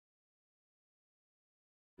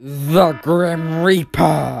The Grim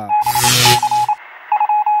Reaper!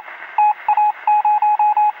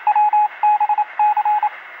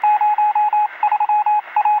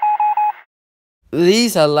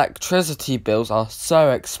 These electricity bills are so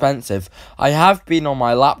expensive. I have been on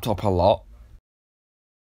my laptop a lot.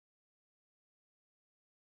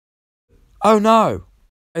 Oh no!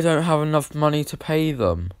 I don't have enough money to pay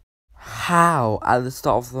them. How? At the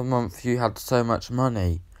start of the month you had so much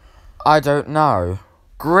money? I don't know.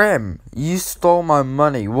 Grim, you stole my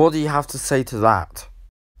money. What do you have to say to that?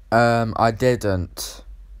 I didn't.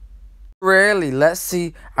 Really? Let's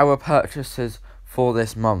see our purchases for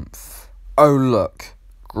this month. Oh look,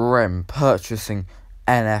 Grim purchasing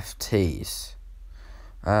NFTs.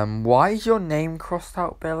 Why is your name crossed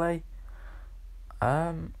out, Billy?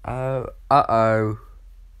 Uh-oh.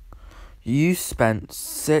 You spent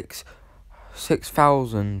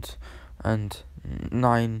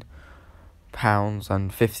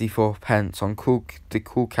 £6,009.54 on the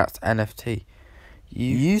Cool Cats NFT.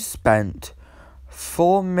 You spent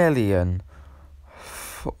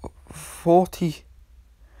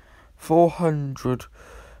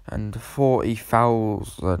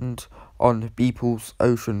 440,000 on Beeple's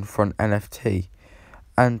Oceanfront NFT,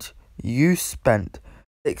 and you spent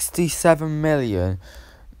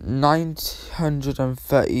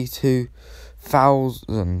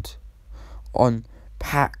 67,932,000 on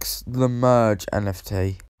Pax the Merge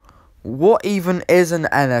NFT. What even is an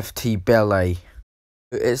NFT, Billy?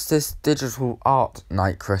 It's this digital art,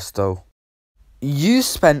 Night Crystal. You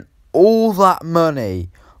spent all that money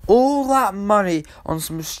on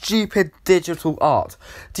some stupid digital art.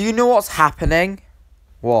 Do you know what's happening?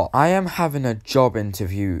 What? I am having a job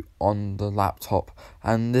interview on the laptop,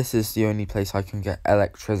 and this is the only place I can get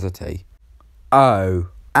electricity. Oh,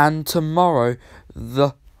 and tomorrow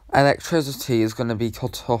the electricity is going to be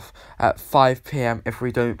cut off at 5 PM if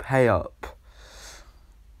we don't pay up.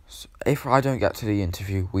 So if I don't get to the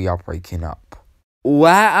interview, we are breaking up.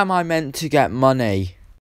 Where am I meant to get money?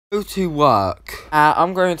 Go to work.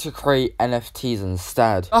 I'm going to create NFTs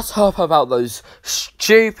instead. Shut up about those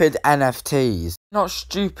stupid NFTs. Not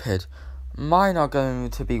stupid. Mine are going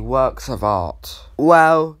to be works of art.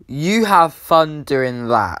 Well, you have fun doing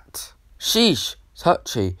that. Sheesh,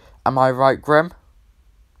 touchy. Am I right, Grim?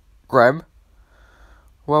 Grim?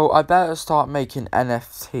 Well, I better start making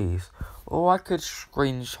NFTs. Or I could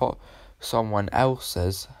screenshot someone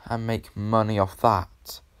else's and make money off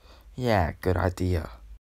that. Yeah, good idea.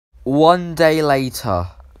 One day later.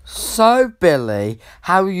 So, Billy,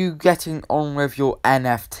 how are you getting on with your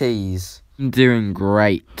NFTs? I'm doing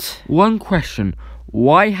great. One question,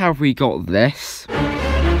 why have we got this?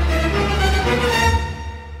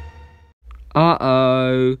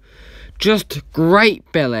 Uh-oh. Just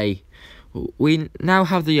great, Billy. We now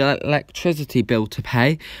have the electricity bill to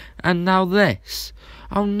pay, and now this.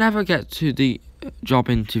 I'll never get to the job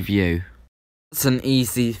interview. It's an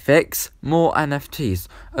easy fix. More NFTs.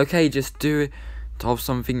 Okay, just do it of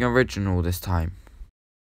something original this time.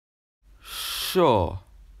 Sure.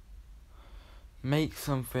 Make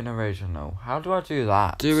something original. How do I do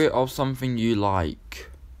that? Do it of something you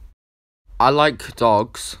like. I like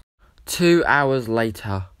dogs. 2 hours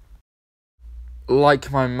later.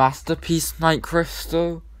 Like my masterpiece, Night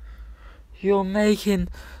Crystal? You're making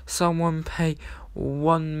someone pay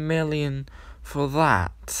 1 million for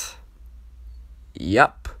that?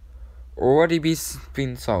 Yep. Already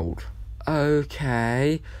been sold.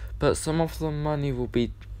 Okay, but some of the money will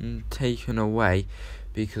be taken away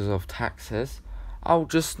because of taxes. I'll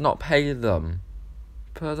just not pay them.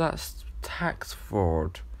 But that's tax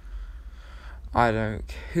fraud.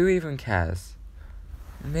 Who even cares?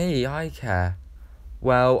 Me, I care.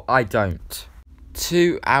 Well, I don't.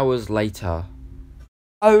 2 hours later.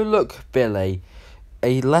 Oh, look, Billy.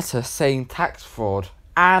 A letter saying tax fraud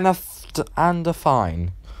and a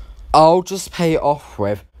fine. I'll just pay it off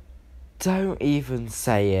with. Don't even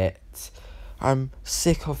say it. I'm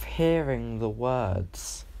sick of hearing the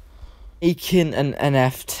words. Making an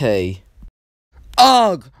NFT.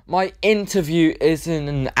 Ugh! My interview is in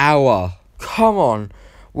an hour. Come on,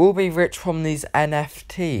 we'll be rich from these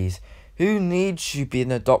NFTs. Who needs you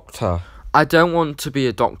being a doctor? I don't want to be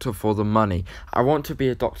a doctor for the money. I want to be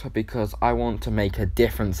a doctor because I want to make a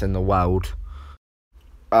difference in the world.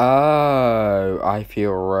 Oh, I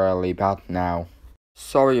feel really bad now.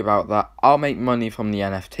 Sorry about that. I'll make money from the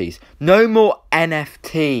NFTs. No more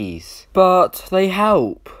NFTs. But they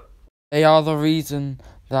help. They are the reason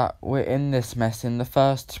that we're in this mess in the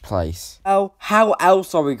first place. Well, how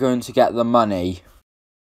else are we going to get the money?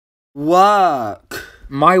 Work.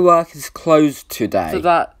 My work is closed today. So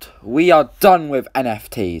that we are done with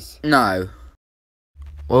NFTs. No.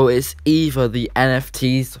 Well, it's either the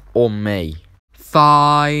NFTs or me.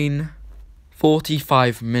 Fine.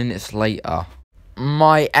 45 minutes later.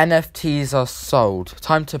 My NFTs are sold.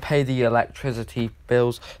 Time to pay the electricity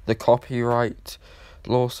bills, the copyright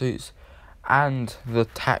lawsuits, and the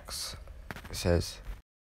taxes.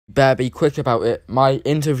 Better be quick about it. My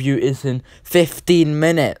interview is in 15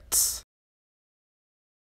 minutes.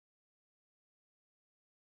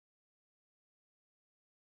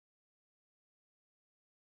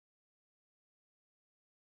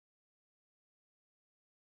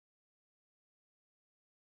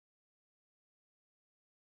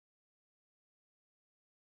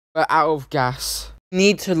 We're out of gas.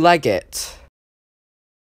 Need to leg it.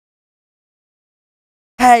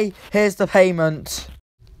 Hey, here's the payment.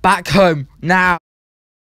 Back home, now.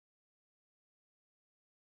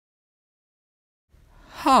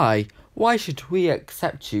 Hi, why should we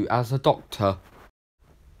accept you as a doctor?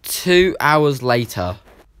 2 hours later.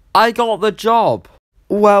 I got the job.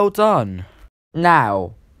 Well done.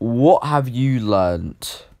 Now, what have you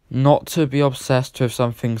learnt? Not to be obsessed with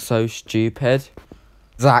something so stupid?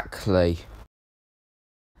 Exactly.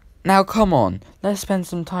 Now come on, let's spend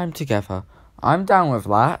some time together. I'm down with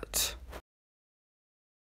that.